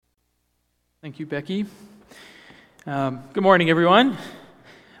Thank you, Becky. Good morning, everyone.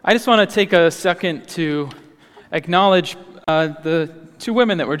 I just want to take a second to acknowledge the two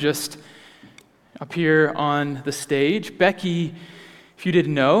women that were just up here on the stage. Becky, if you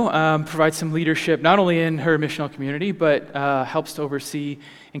didn't know, provides some leadership not only in her missional community, but helps to oversee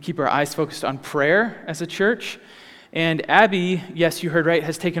and keep our eyes focused on prayer as a church. And Abby, yes, you heard right,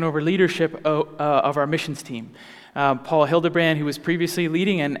 has taken over leadership of our missions team. Paul Hildebrand, who was previously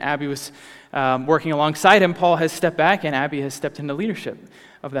leading, and Abby was working alongside him. Paul has stepped back, and Abby has stepped into leadership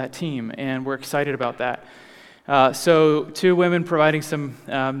of that team, and we're excited about that. So two women providing some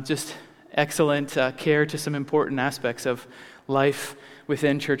just excellent care to some important aspects of life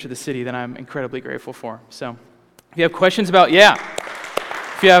within Church of the City that I'm incredibly grateful for. So if you have questions about,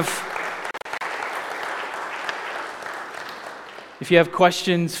 If you have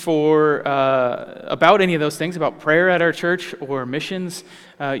questions about any of those things, about prayer at our church or missions,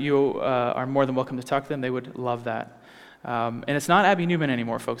 you are more than welcome to talk to them. They would love that. And it's not Abby Newman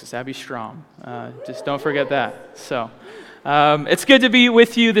anymore, folks. It's Abby Strom. Just don't forget that. So it's good to be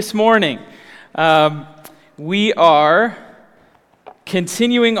with you this morning. We are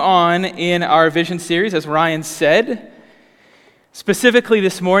continuing on in our vision series, as Ryan said. Specifically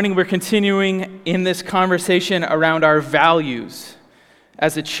this morning, we're continuing in this conversation around our values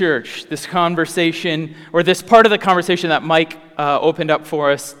as a church. This conversation, or this part of the conversation that Mike opened up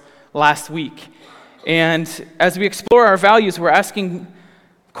for us last week. And as we explore our values, we're asking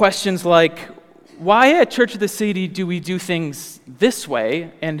questions like, why at Church of the City do we do things this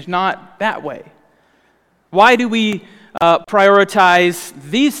way and not that way? Why do we prioritize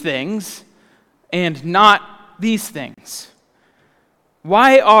these things and not these things?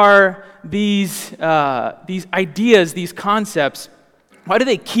 Why are these ideas, these concepts, why do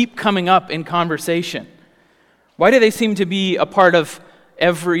they keep coming up in conversation? Why do they seem to be a part of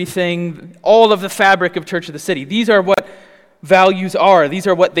everything, all of the fabric of Church of the City? These are what values are. These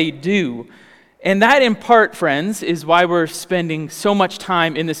are what they do. And that, in part, friends, is why we're spending so much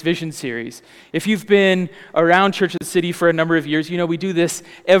time in this vision series. If you've been around Church of the City for a number of years, you know we do this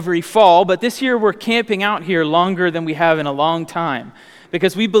every fall, but this year we're camping out here longer than we have in a long time,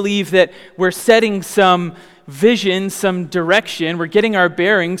 because we believe that we're setting some vision, some direction, we're getting our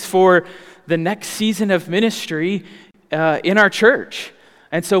bearings for the next season of ministry in our church.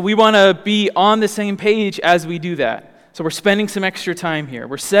 And so we want to be on the same page as we do that. So we're spending some extra time here.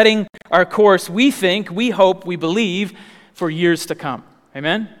 We're setting our course, we think, we hope, we believe, for years to come.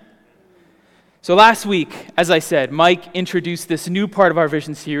 Amen? So last week, as I said, Mike introduced this new part of our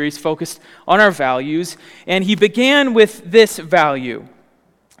vision series focused on our values, and he began with this value,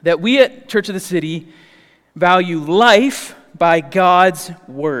 that we at Church of the City value life by God's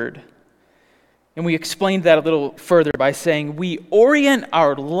Word. And we explained that a little further by saying we orient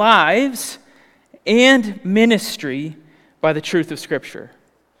our lives and ministry by the truth of Scripture.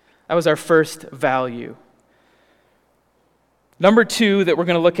 That was our first value. Number two that we're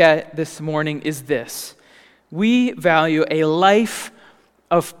going to look at this morning is this. We value a life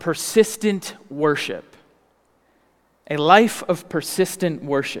of persistent worship. A life of persistent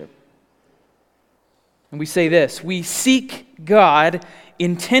worship. And we say this, we seek God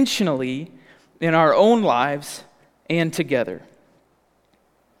intentionally in our own lives and together.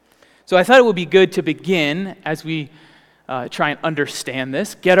 So I thought it would be good to begin as we try and understand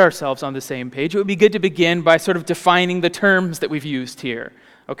this, get ourselves on the same page. It would be good to begin by sort of defining the terms that we've used here.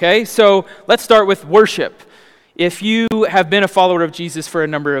 Okay, so let's start with worship. If you have been a follower of Jesus for a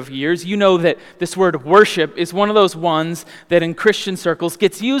number of years, you know that this word worship is one of those ones that in Christian circles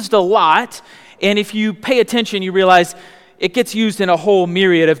gets used a lot, and if you pay attention, you realize it gets used in a whole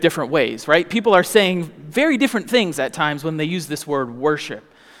myriad of different ways, right? People are saying very different things at times when they use this word worship.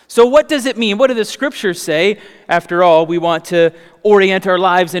 So what does it mean? What do the Scriptures say? After all, we want to orient our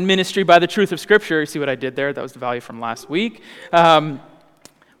lives and ministry by the truth of Scripture. You see what I did there? That was the value from last week.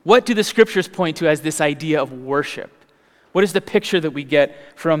 What do the Scriptures point to as this idea of worship? What is the picture that we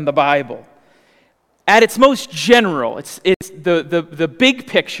get from the Bible? At its most general, it's the big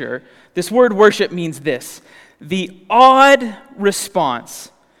picture. This word worship means this: the awed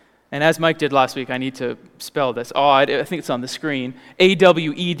response. And as Mike did last week, I need to spell this. Awed, I think it's on the screen.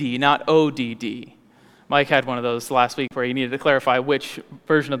 A-W-E-D, not O-D-D. Mike had one of those last week where he needed to clarify which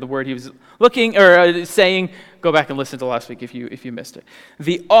version of the word he was looking or saying. Go back and listen to last week if you missed it.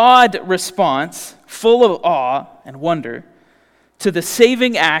 The awed response, full of awe and wonder, to the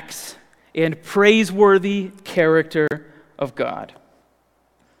saving acts and praiseworthy character of God.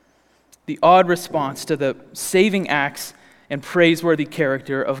 The awed response to the saving acts and praiseworthy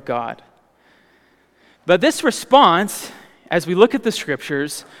character of God. But this response as we look at the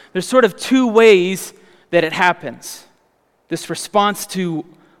scriptures, there's sort of two ways that it happens, this response to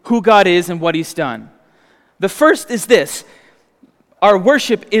who God is and what he's done. The first is this: our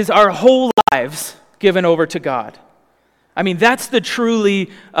worship is our whole lives given over to God. I mean, that's the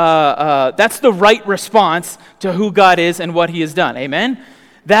right response to who God is and what he has done. Amen?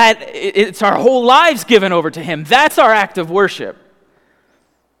 That it's our whole lives given over to him. That's our act of worship.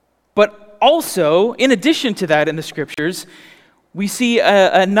 But also, in addition to that in the scriptures, we see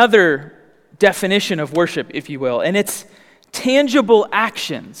another definition of worship, if you will, and it's tangible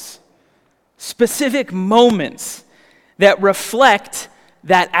actions, specific moments that reflect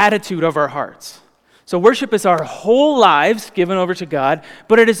that attitude of our hearts. So worship is our whole lives given over to God,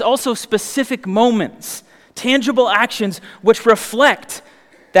 but it is also specific moments, tangible actions which reflect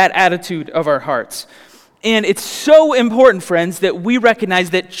that attitude of our hearts. And it's so important, friends, that we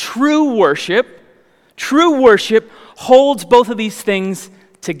recognize that true worship holds both of these things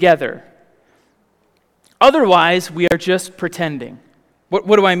together. Otherwise, we are just pretending. What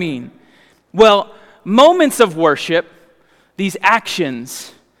do I mean? Well, moments of worship, these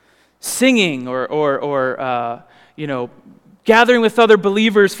actions, singing or gathering with other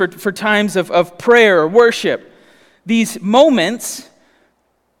believers for times of prayer or worship, these moments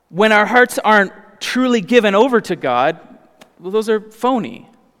when our hearts aren't truly given over to God, well, those are phony.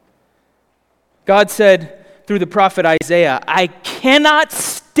 God said through the prophet Isaiah, "I cannot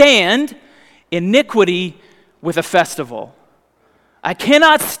stand iniquity with a festival." I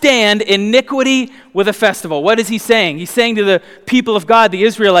cannot stand iniquity with a festival. What is he saying? He's saying to the people of God, the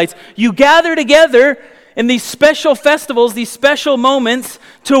Israelites, you gather together in these special festivals, these special moments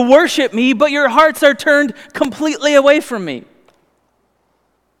to worship me, but your hearts are turned completely away from me.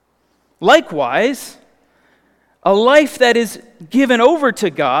 Likewise, a life that is given over to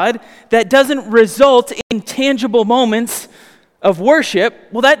God that doesn't result in tangible moments of worship,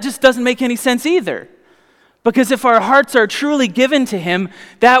 well, that just doesn't make any sense either. Because if our hearts are truly given to him,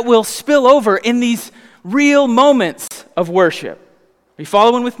 that will spill over in these real moments of worship. Are you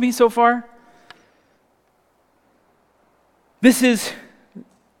following with me so far? This is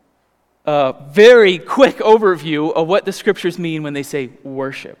a very quick overview of what the scriptures mean when they say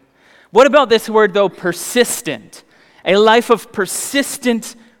worship. What about this word, though, persistent? A life of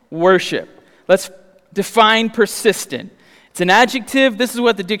persistent worship. Let's define persistent. It's an adjective. This is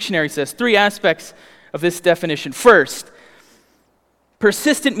what the dictionary says. 3 aspects of this definition. First,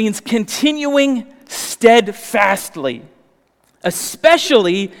 persistent means continuing steadfastly,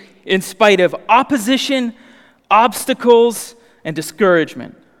 especially in spite of opposition, obstacles, and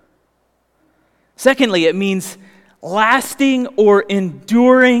discouragement. Secondly, it means lasting or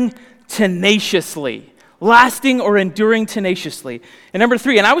enduring tenaciously. Lasting or enduring tenaciously. And number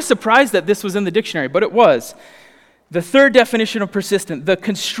 3, and I was surprised that this was in the dictionary, but it was. The third definition of persistent, the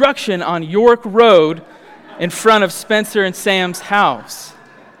construction on York Road in front of Spencer and Sam's house.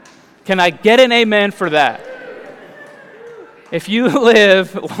 Can I get an amen for that? If you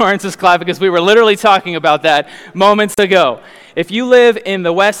live, Lawrence is clapping because we were literally talking about that moments ago. If you live in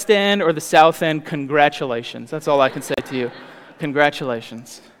the West End or the South End, congratulations. That's all I can say to you.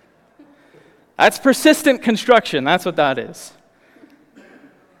 Congratulations. That's persistent construction. That's what that is.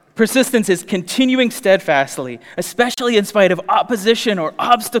 Persistence is continuing steadfastly, especially in spite of opposition or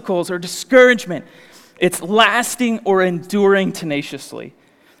obstacles or discouragement. It's lasting or enduring tenaciously.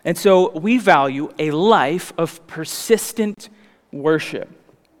 And so we value a life of persistent worship.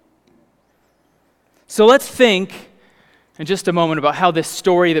 So let's think in just a moment about how this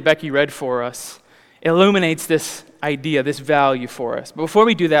story that Becky read for us illuminates this idea, this value for us. But before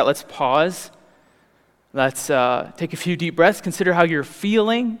we do that, let's pause. Let's take a few deep breaths, consider how you're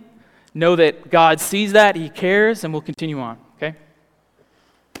feeling. Know that God sees that, he cares, and we'll continue on, okay?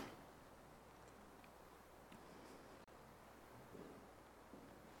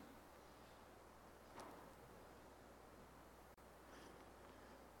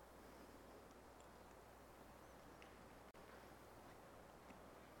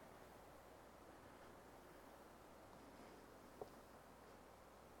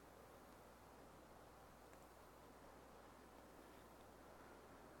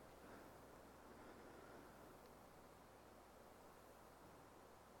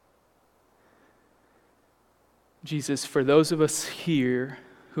 Jesus, for those of us here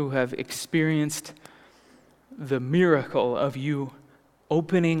who have experienced the miracle of you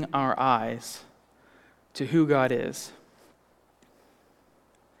opening our eyes to who God is,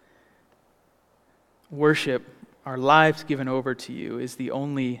 worship, our lives given over to you, is the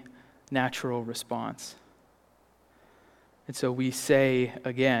only natural response. And so we say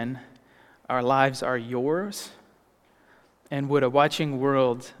again, our lives are yours, and would a watching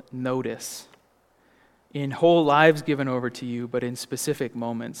world notice in whole lives given over to you, but in specific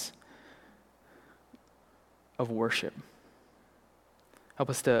moments of worship? Help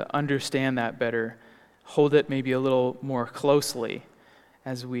us to understand that better, hold it maybe a little more closely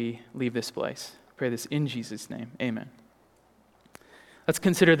as we leave this place. I pray this in Jesus' name. Amen. Let's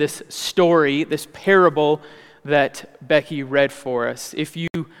consider this story, this parable that Becky read for us. If you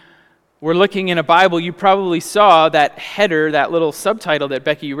were looking in a Bible, you probably saw that header, that little subtitle that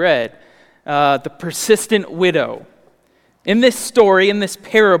Becky read, the persistent widow. In this story, in this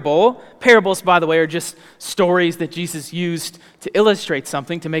parable, parables, by the way, are just stories that Jesus used to illustrate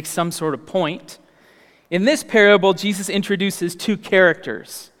something, to make some sort of point. In this parable, Jesus introduces two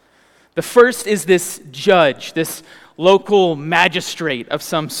characters. The first is this judge, this local magistrate of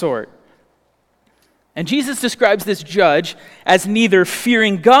some sort. And Jesus describes this judge as neither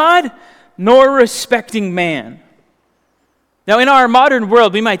fearing God nor respecting man. Now, in our modern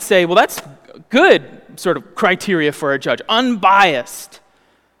world, we might say, well, that's good sort of criteria for a judge, unbiased,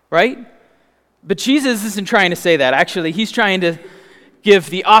 right? But Jesus isn't trying to say that. Actually, he's trying to give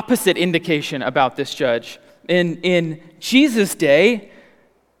the opposite indication about this judge. In Jesus' day,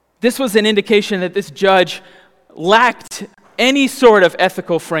 this was an indication that this judge lacked any sort of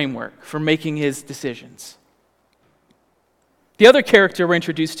ethical framework for making his decisions. The other character we're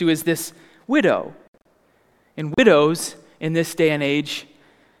introduced to is this widow. And widows in this day and age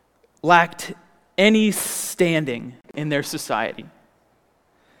lacked any standing in their society.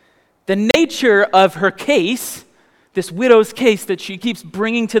 The nature of her case, this widow's case that she keeps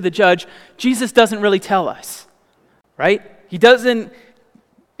bringing to the judge, Jesus doesn't really tell us, right? He doesn't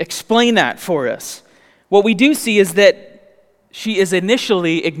explain that for us. What we do see is that she is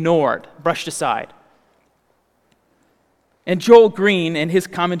initially ignored, brushed aside. And Joel Green, in his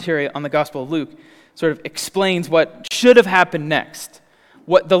commentary on the Gospel of Luke, sort of explains what should have happened next,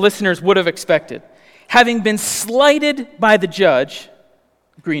 what the listeners would have expected. Having been slighted by the judge,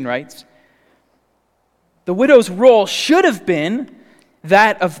 Green writes, the widow's role should have been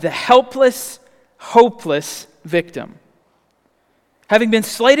that of the helpless, hopeless victim. Having been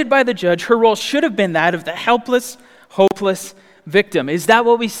slighted by the judge, her role should have been that of the helpless, hopeless victim. Is that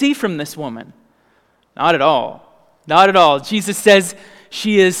what we see from this woman? Not at all. Not at all. Jesus says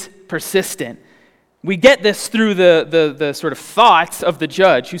she is persistent. We get this through the sort of thoughts of the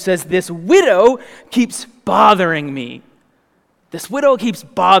judge, who says, this widow keeps bothering me. This widow keeps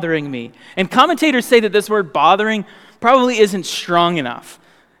bothering me. And commentators say that this word bothering probably isn't strong enough.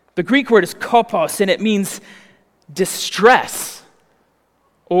 The Greek word is kopos, and it means distress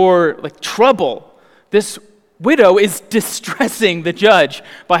or like trouble. This widow is distressing the judge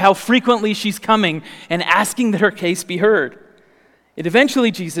by how frequently she's coming and asking that her case be heard. It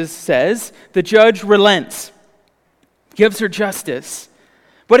eventually, Jesus says, the judge relents, gives her justice,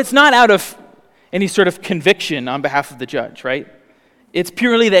 but it's not out of any sort of conviction on behalf of the judge, right? It's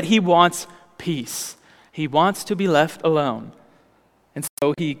purely that he wants peace. He wants to be left alone. And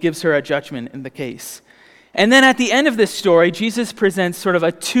so he gives her a judgment in the case. And then at the end of this story, Jesus presents sort of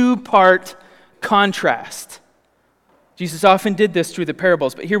a two-part contrast. Jesus often did this through the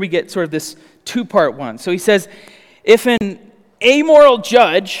parables, but here we get sort of this two-part one. So he says, if an amoral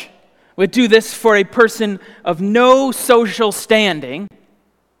judge would do this for a person of no social standing,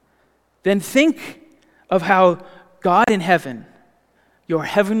 then think of how God in heaven, your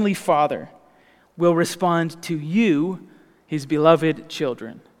heavenly Father, will respond to you, his beloved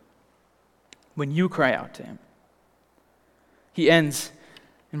children, when you cry out to him. He ends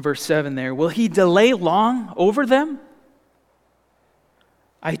in verse 7 there. Will he delay long over them?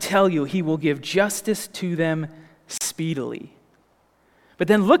 I tell you, he will give justice to them speedily. But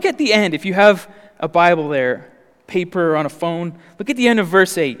then look at the end. If you have a Bible there, paper or on a phone, look at the end of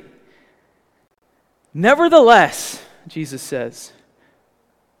verse 8. Nevertheless, Jesus says,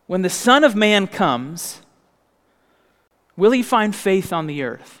 when the Son of Man comes, will he find faith on the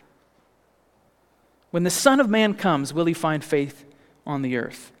earth? When the Son of Man comes, will he find faith on the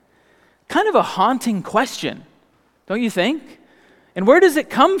earth? Kind of a haunting question, don't you think? And where does it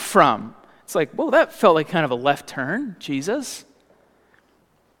come from? It's like, well, that felt like kind of a left turn, Jesus.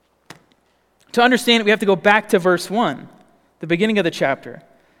 To understand it, we have to go back to verse 1, the beginning of the chapter.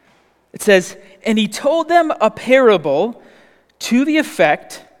 It says, and he told them a parable to the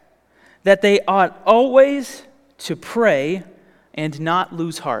effect that they ought always to pray and not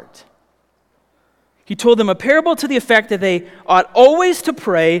lose heart. He told them a parable to the effect that they ought always to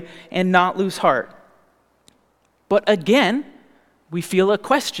pray and not lose heart. But again, we feel a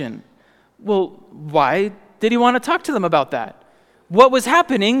question. Well, why did he want to talk to them about that? What was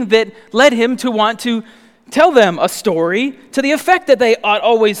happening that led him to want to tell them a story to the effect that they ought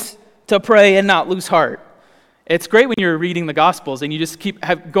always to pray and not lose heart. It's great when you're reading the Gospels and you just keep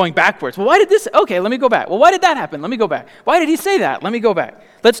going backwards. Well, why did this? Okay, let me go back. Well, why did that happen? Let me go back. Why did he say that? Let me go back.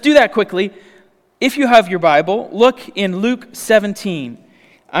 Let's do that quickly. If you have your Bible, look in Luke 17.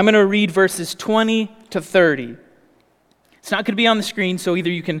 I'm going to read verses 20 to 30. It's not going to be on the screen, so either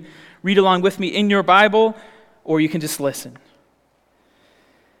you can read along with me in your Bible or you can just listen.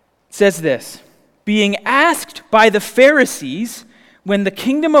 It says this, being asked by the Pharisees when the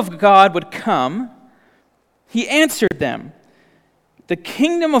kingdom of God would come, he answered them, the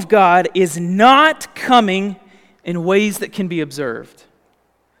kingdom of God is not coming in ways that can be observed.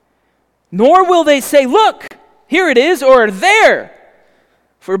 Nor will they say, look, here it is, or there.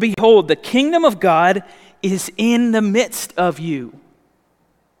 For behold, the kingdom of God is in the midst of you.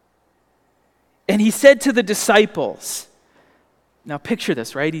 And he said to the disciples, now picture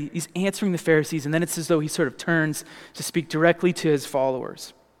this, right? He's answering the Pharisees, and then it's as though he sort of turns to speak directly to his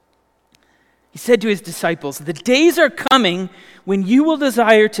followers. He said to his disciples, the days are coming when you will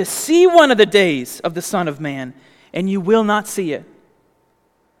desire to see one of the days of the Son of Man, and you will not see it.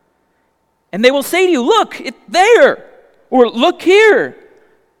 And they will say to you, look, it's there, or look here.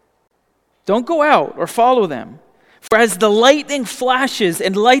 Don't go out or follow them. For as the lightning flashes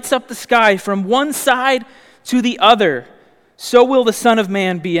and lights up the sky from one side to the other, so will the Son of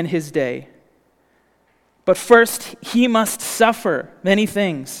Man be in his day. But first he must suffer many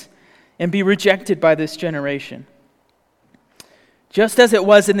things and be rejected by this generation. Just as it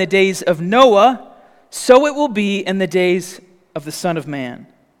was in the days of Noah, so it will be in the days of the Son of Man.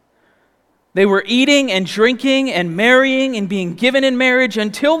 They were eating and drinking and marrying and being given in marriage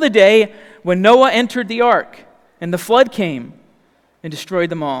until the day when Noah entered the ark and the flood came and destroyed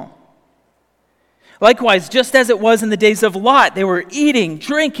them all. Likewise, just as it was in the days of Lot, they were eating,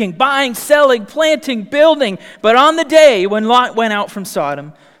 drinking, buying, selling, planting, building. But on the day when Lot went out from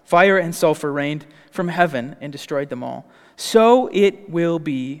Sodom, fire and sulfur rained from heaven and destroyed them all. So it will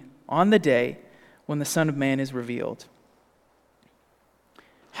be on the day when the Son of Man is revealed.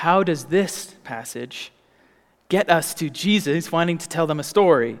 How does this passage get us to Jesus wanting to tell them a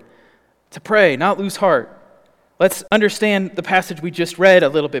story, to pray, not lose heart? Let's understand the passage we just read a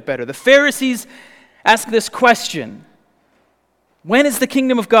little bit better. The Pharisees ask this question, when is the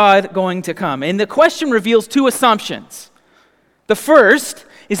kingdom of God going to come? And the question reveals two assumptions. The first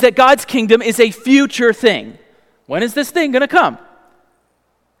is that God's kingdom is a future thing. When is this thing going to come?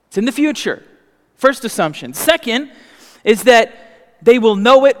 It's in the future. First assumption. Second is that they will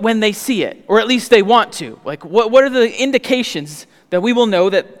know it when they see it, or at least they want to. Like, what are the indications that we will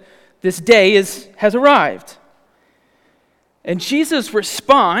know that this day has arrived? And Jesus'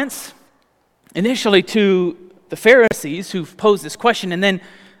 response, initially to the Pharisees who've posed this question, and then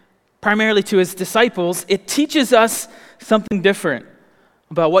primarily to his disciples, it teaches us something different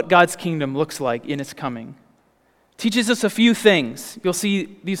about what God's kingdom looks like in its coming. It teaches us a few things. You'll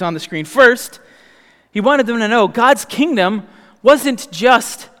see these on the screen. First, he wanted them to know God's kingdom wasn't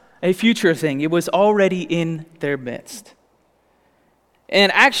just a future thing. It was already in their midst.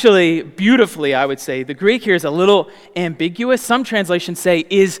 And actually, beautifully, I would say, the Greek here is a little ambiguous. Some translations say,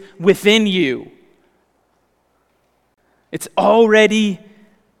 is within you. It's already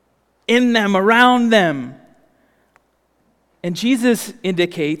in them, around them. And Jesus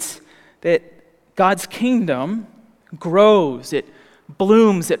indicates that God's kingdom grows, it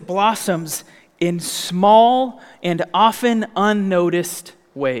blooms, it blossoms in small and often unnoticed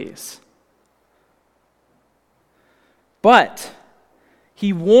ways. But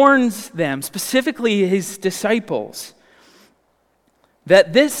he warns them, specifically his disciples,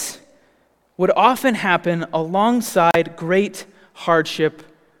 that this would often happen alongside great hardship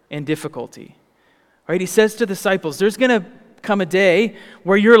and difficulty. Right? He says to the disciples, there's going to come a day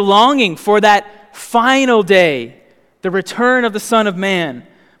where you're longing for that final day, the return of the Son of Man,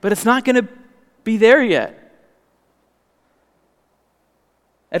 but it's not going to be there yet.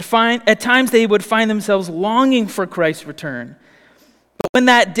 At times they would find themselves longing for Christ's return. But when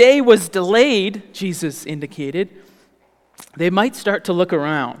that day was delayed, Jesus indicated, they might start to look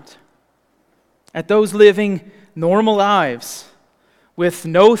around at those living normal lives with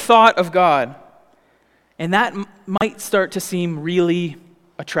no thought of God. And that might start to seem really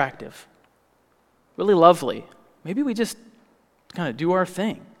attractive, really lovely. Maybe we just kind of do our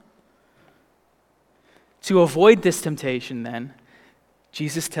thing. To avoid this temptation, then,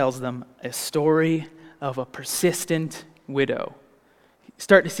 Jesus tells them a story of a persistent widow.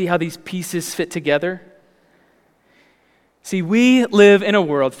 Start to see how these pieces fit together? See, we live in a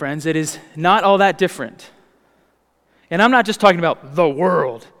world, friends, that is not all that different. And I'm not just talking about the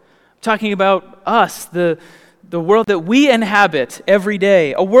world, talking about us, the world that we inhabit every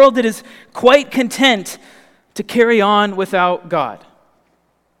day, a world that is quite content to carry on without God.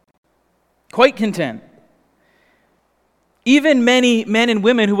 Quite content. Even many men and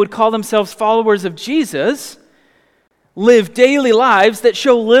women who would call themselves followers of Jesus live daily lives that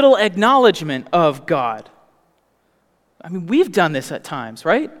show little acknowledgement of God. I mean, we've done this at times,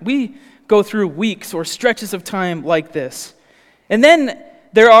 right? We go through weeks or stretches of time like this. And then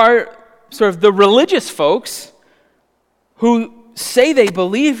there are sort of the religious folks who say they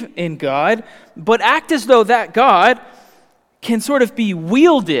believe in God, but act as though that God can sort of be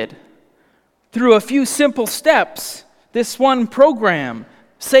wielded through a few simple steps, this one program,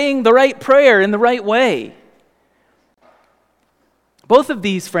 saying the right prayer in the right way. Both of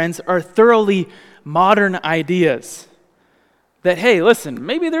these, friends, are thoroughly modern ideas. That, hey, listen,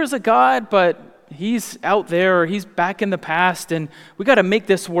 maybe there's a God, but he's out there or he's back in the past, and we got to make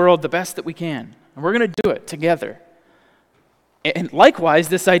this world the best that we can. And we're going to do it together. And likewise,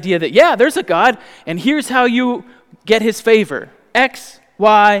 this idea that, yeah, there's a God, and here's how you get his favor. X,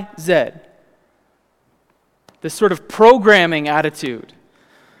 Y, Z. This sort of programming attitude.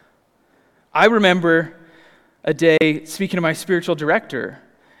 I remember a day speaking to my spiritual director,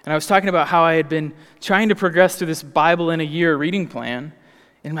 and I was talking about how I had been trying to progress through this Bible in a year reading plan,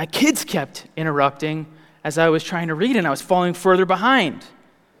 and my kids kept interrupting as I was trying to read, and I was falling further behind.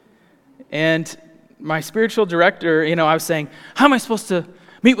 And my spiritual director, I was saying, how am I supposed to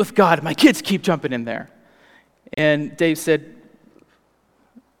meet with God? My kids keep jumping in there. And Dave said,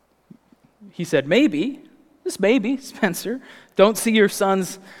 maybe, Spencer, don't see your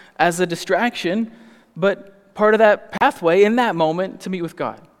sons as a distraction, but part of that pathway in that moment to meet with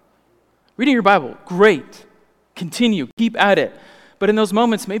God. Reading your Bible, great. Continue, keep at it. But in those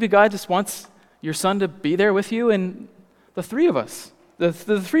moments, maybe God just wants your son to be there with you and the three of us, the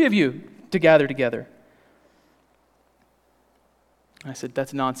three of you to gather together. I said,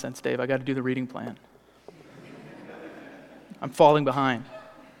 that's nonsense, Dave. I got to do the reading plan. I'm falling behind.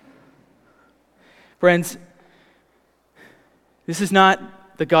 Friends, this is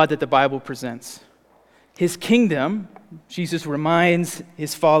not the God that the Bible presents. His kingdom, Jesus reminds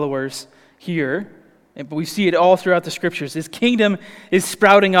his followers here, but we see it all throughout the scriptures. His kingdom is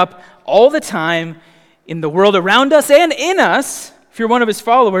sprouting up all the time in the world around us and in us, if you're one of his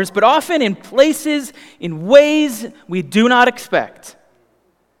followers, but often in places, in ways we do not expect.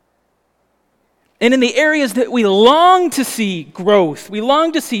 And in the areas that we long to see growth, we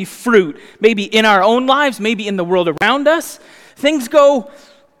long to see fruit, maybe in our own lives, maybe in the world around us, things go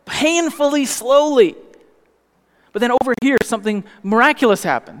painfully slowly. But then over here, something miraculous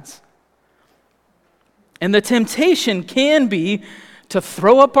happens. And the temptation can be to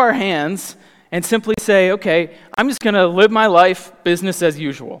throw up our hands and simply say, okay, I'm just going to live my life business as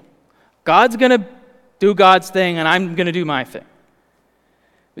usual. God's going to do God's thing, and I'm going to do my thing.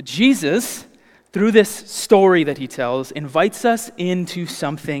 But Jesus, through this story that he tells, invites us into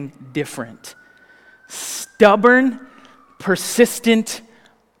something different. Stubborn, persistent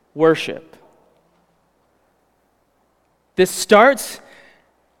worship. This starts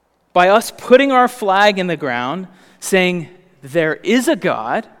by us putting our flag in the ground, saying there is a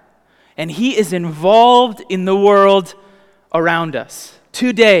God, and he is involved in the world around us.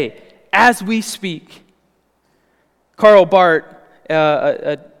 Today, as we speak, Karl Barth,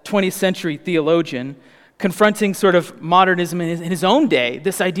 a 20th century theologian, confronting sort of modernism in his own day,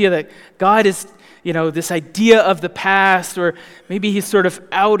 this idea that God is, this idea of the past, or maybe he's sort of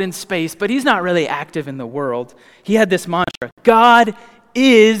out in space, but he's not really active in the world. He had this mantra, God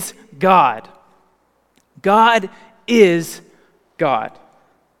is God. God is God.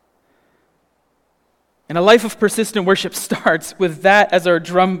 And a life of persistent worship starts with that as our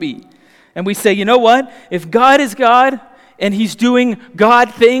drumbeat. And we say, you know what? If God is God, and he's doing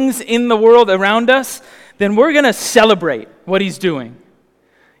God things in the world around us, then we're going to celebrate what he's doing.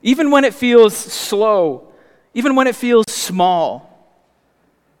 Even when it feels slow, even when it feels small.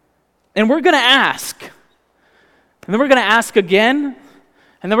 And we're going to ask. And then we're going to ask again,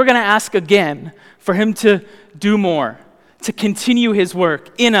 and then we're going to ask again for him to do more, to continue his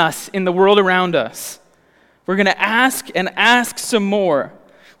work in us, in the world around us. We're going to ask and ask some more.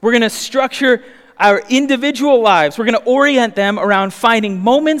 We're going to structure our individual lives. We're going to orient them around finding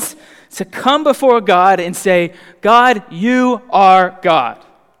moments to come before God and say, God, you are God.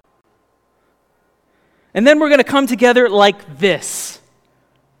 And then we're going to come together like this,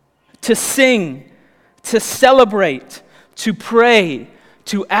 to sing, to celebrate, to pray,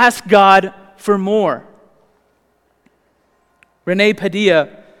 to ask God for more. Rene Padilla,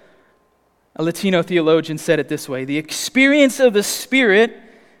 a Latino theologian, said it this way: the experience of the Spirit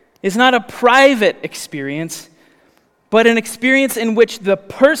is not a private experience, but an experience in which the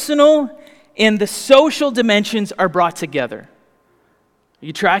personal and the social dimensions are brought together. Are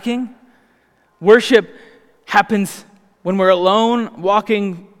you tracking? Worship happens when we're alone,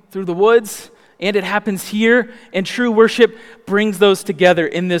 walking through the woods, and it happens here, and true worship brings those together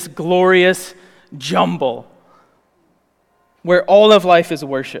in this glorious jumble where all of life is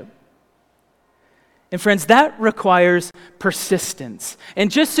worship. And friends, that requires persistence. And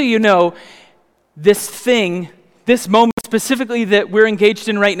just so you know, this moment specifically that we're engaged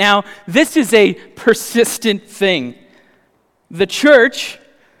in right now, this is a persistent thing. The church,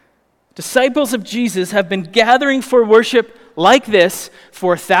 disciples of Jesus, have been gathering for worship like this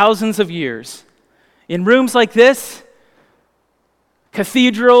for thousands of years. In rooms like this,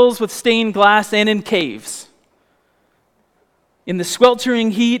 cathedrals with stained glass, and in caves. In the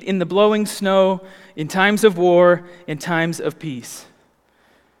sweltering heat, in the blowing snow, in times of war, in times of peace.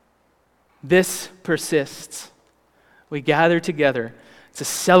 This persists. We gather together to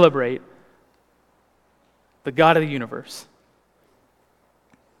celebrate the God of the universe.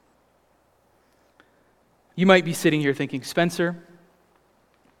 You might be sitting here thinking, Spencer,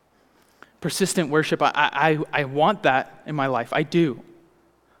 persistent worship, I want that in my life. I do.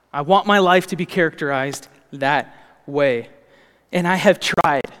 I want my life to be characterized that way. And I have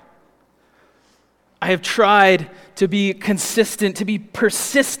tried. I have tried to be consistent, to be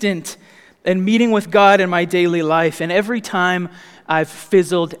persistent in meeting with God in my daily life. And every time I've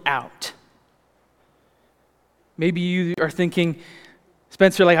fizzled out. Maybe you are thinking,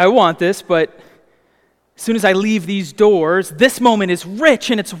 Spencer, I want this, but as soon as I leave these doors, this moment is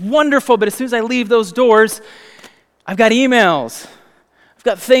rich and it's wonderful, but as soon as I leave those doors, I've got emails. I've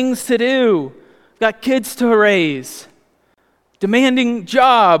got things to do. I've got kids to raise. Demanding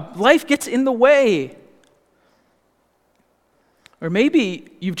job. Life gets in the way. Or maybe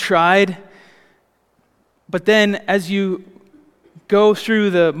you've tried, but then as you go through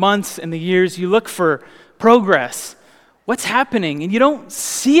the months and the years, you look for progress. What's happening? And you don't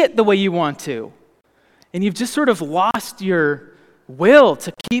see it the way you want to. And you've just sort of lost your will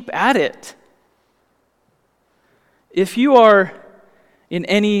to keep at it. If you are in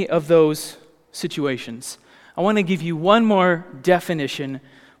any of those situations, I want to give you one more definition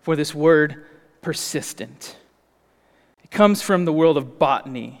for this word persistent. It comes from the world of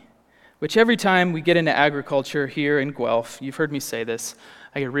botany, which every time we get into agriculture here in Guelph, you've heard me say this,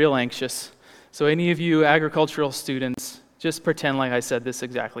 I get real anxious. So any of you agricultural students, just pretend like I said this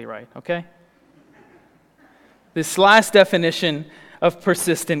exactly right, okay? This last definition of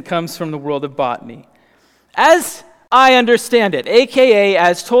persistent comes from the world of botany. As I understand it, aka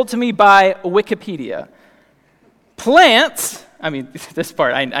as told to me by Wikipedia, plants, this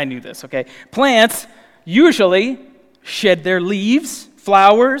part, I knew this, okay? Plants usually shed their leaves,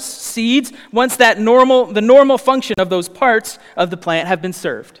 flowers, seeds, once the normal function of those parts of the plant have been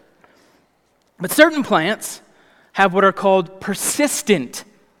served. But certain plants have what are called persistent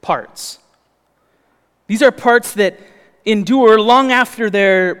parts. These are parts that endure long after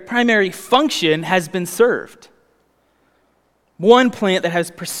their primary function has been served. One plant that has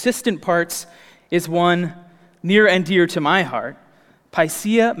persistent parts is one near and dear to my heart,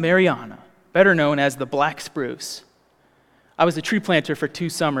 Picea mariana, better known as the black spruce. I was a tree planter for 2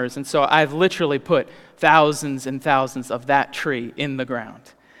 summers, and so I've literally put thousands and thousands of that tree in the ground.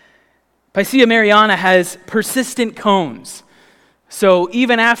 Picea mariana has persistent cones. So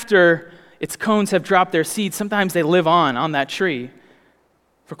even after its cones have dropped their seeds, sometimes they live on that tree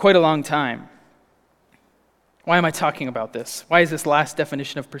for quite a long time. Why am I talking about this? Why is this last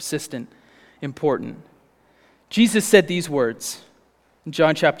definition of persistent important? Jesus said these words in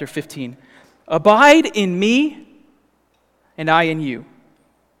John chapter 15, "Abide in me, and I in you.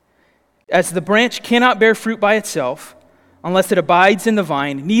 As the branch cannot bear fruit by itself unless it abides in the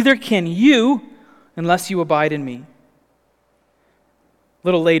vine, neither can you unless you abide in me." A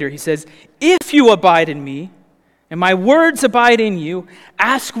little later, he says, "If you abide in me, and my words abide in you,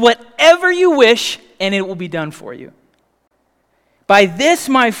 ask whatever you wish, and it will be done for you. By this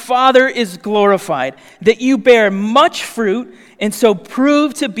my Father is glorified, that you bear much fruit, and so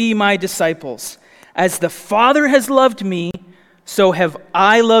prove to be my disciples. As the Father has loved me, so have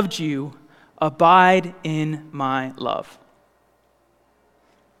I loved you. Abide in my love."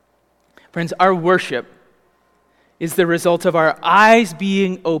 Friends, our worship is the result of our eyes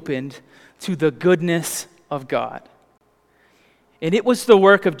being opened to the goodness of God. And it was the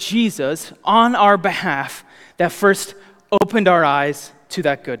work of Jesus on our behalf that first opened our eyes to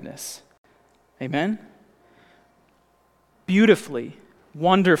that goodness. Amen? Beautifully,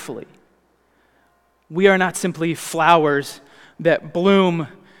 wonderfully, we are not simply flowers that bloom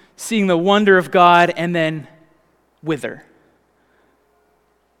seeing the wonder of God, and then wither.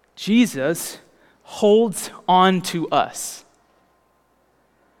 Jesus holds on to us,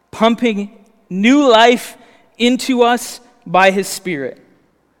 pumping new life into us by his Spirit,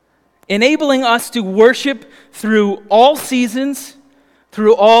 enabling us to worship through all seasons,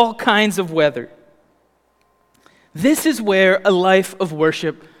 through all kinds of weather. This is where a life of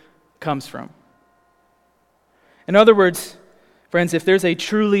worship comes from. In other words, friends, if there's a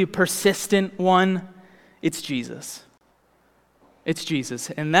truly persistent one, it's Jesus. It's Jesus,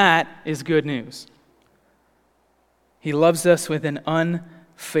 and that is good news. He loves us with an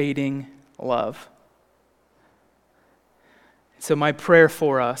unfading love. So my prayer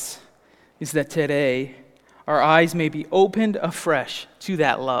for us is that today our eyes may be opened afresh to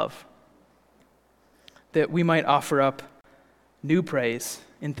that love, that we might offer up new praise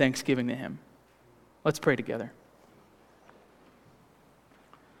in thanksgiving to him. Let's pray together.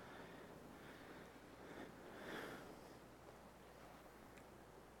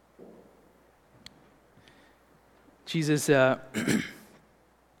 Jesus,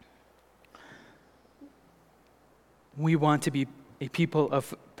 we want to be a people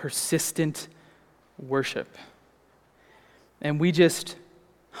of persistent worship. And we just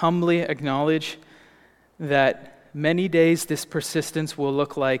humbly acknowledge that many days this persistence will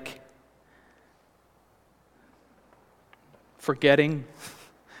look like forgetting,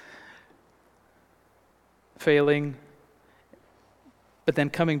 failing, but then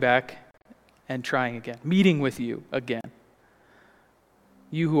coming back and trying again, meeting with you again.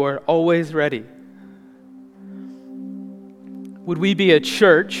 You who are always ready. Would we be a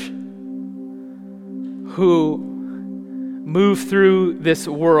church who move through this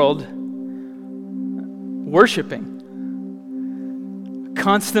world worshiping,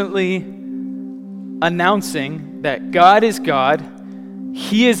 constantly announcing that God is God,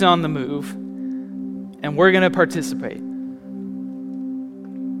 he is on the move, and we're going to participate.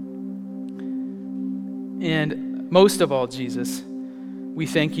 And most of all, Jesus, we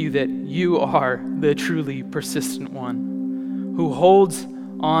thank you that you are the truly persistent one who holds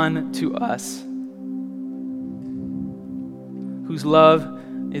on to us, whose love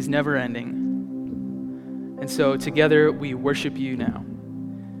is never ending. And so together we worship you now.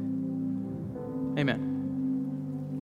 Amen.